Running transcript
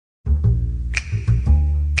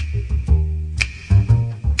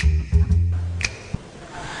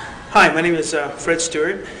Hi, my name is Fred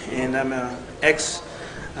Stewart, and I'm an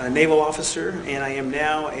ex-naval officer, and I am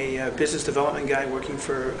now a business development guy working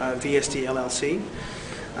for VSD LLC.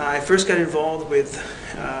 I first got involved with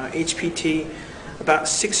HPT about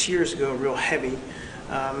 6 years ago, real heavy.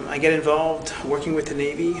 I got involved working with the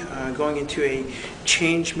Navy, going into a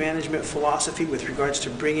change management philosophy with regards to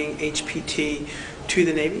bringing HPT to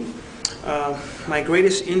the Navy. My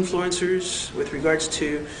greatest influencers with regards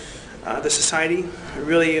to the society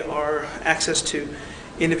really are access to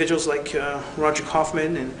individuals like Roger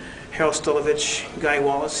Kaufman and Harold Stolovich, Guy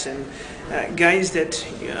Wallace, and guys that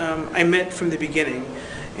I met from the beginning.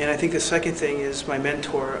 And I think the second thing is my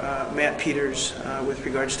mentor, Matt Peters, with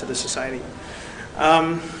regards to the society.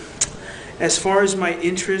 As far as my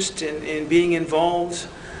interest in being involved,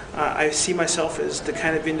 I see myself as the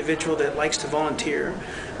kind of individual that likes to volunteer.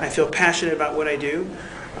 I feel passionate about what I do.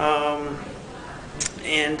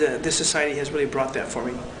 And this society has really brought that for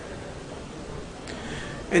me.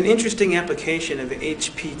 An interesting application of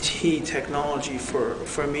HPT technology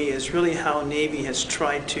for me is really how Navy has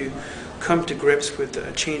tried to come to grips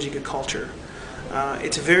with changing a culture.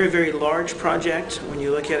 It's a very, very large project when you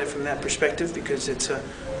look at it from that perspective, because it's an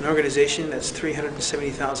organization that's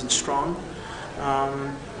 370,000 strong.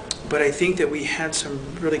 But I think that we had some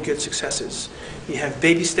really good successes. You have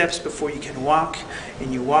baby steps before you can walk,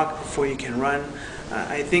 and you walk before you can run.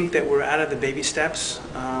 I think that we're out of the baby steps,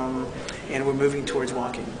 and we're moving towards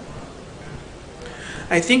walking.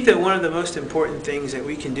 I think that one of the most important things that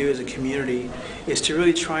we can do as a community is to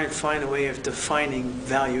really try and find a way of defining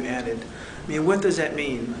value added. I mean, what does that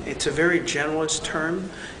mean? It's a very generalist term,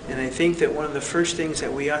 and I think that one of the first things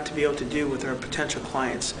that we ought to be able to do with our potential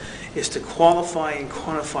clients is to qualify and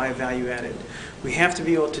quantify value added. We have to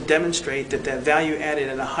be able to demonstrate that that value added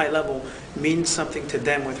at a high level means something to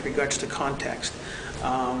them with regards to context.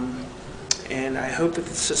 And I hope that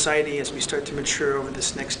the society, as we start to mature over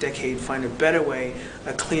this next decade, find a better way,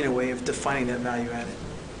 a cleaner way of defining that value added.